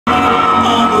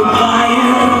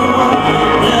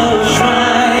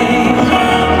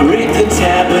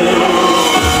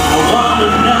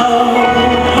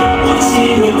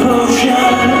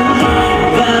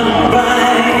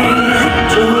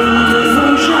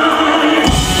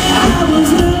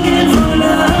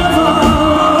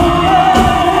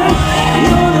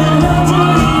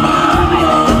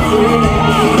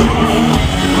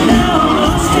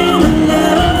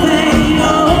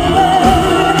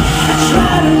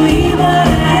leave, I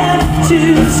have to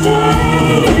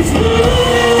stay. It's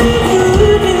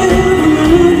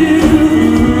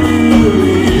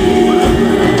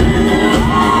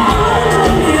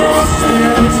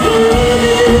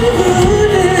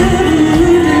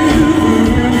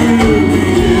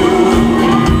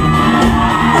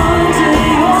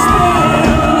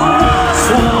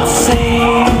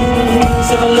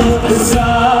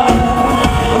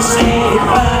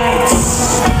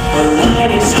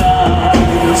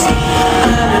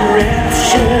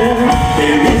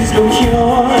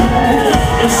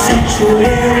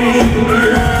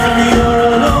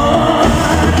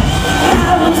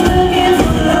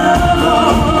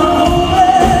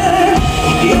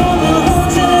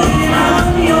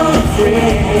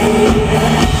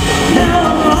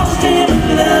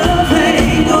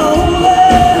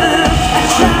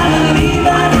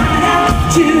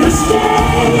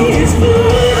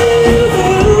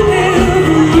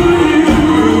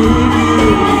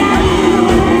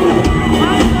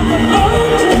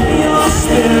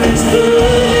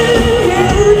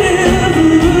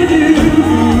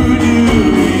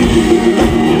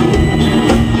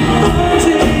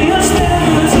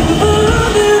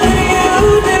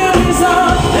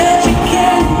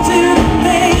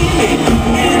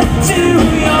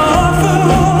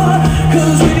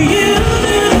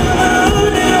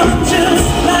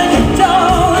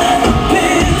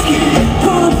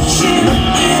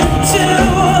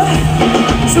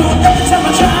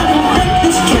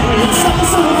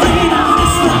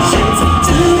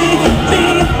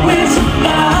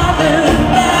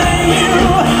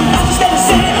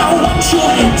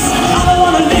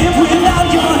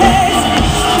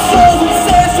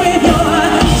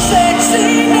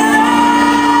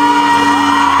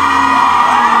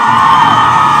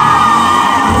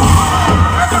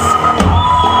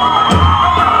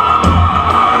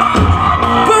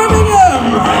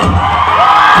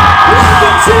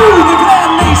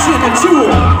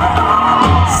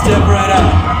step right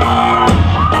up.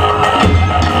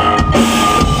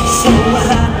 So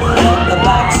hot the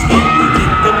box, we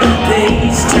pick up the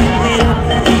pace. Turn it up,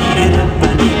 heat it up,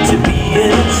 I need to be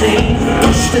entertained.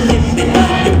 Push the limit, now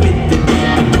you're with it,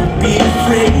 but don't be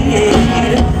afraid.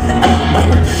 I'ma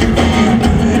hurt you if you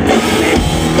do it, baby.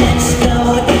 Let's go,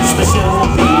 it's the show,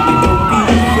 baby, don't be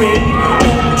afraid.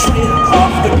 Don't trip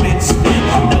off the glitz,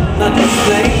 on the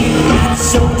display. I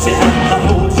told you how to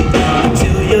hold you down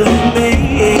until you're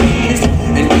amazed,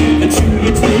 and give it to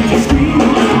you till you scream my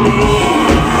name.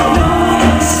 No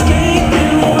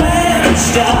escaping when it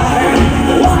starts.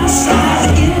 One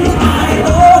side in the eye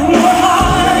of your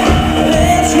heart.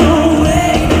 There's no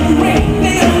way to ring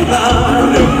the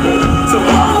alarm. So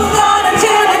hold on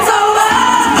until it's over.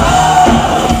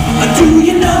 Oh, do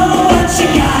you know what you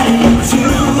got into?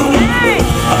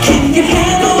 Can you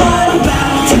handle what I'm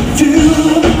about to do?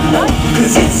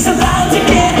 'Cause it's about to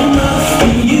get rough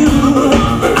for you.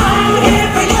 I'm here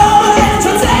for your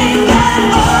entertainment.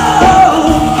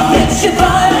 Oh, I bet you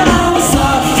thought I was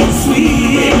soft and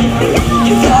sweet.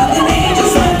 You thought that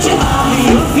angels swept you off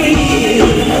your feet.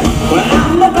 Well,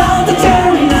 I'm about to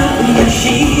turn up the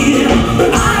heat.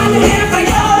 I'm here for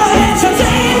your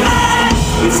entertainment.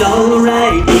 It's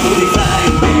alright, you'll be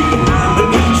fine, baby. I'm in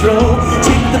control.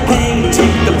 Take the pain,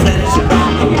 take the pleasure.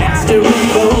 I'm the master of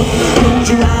both. Close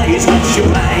your eyes, watch your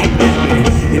mind,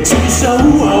 baby. It's so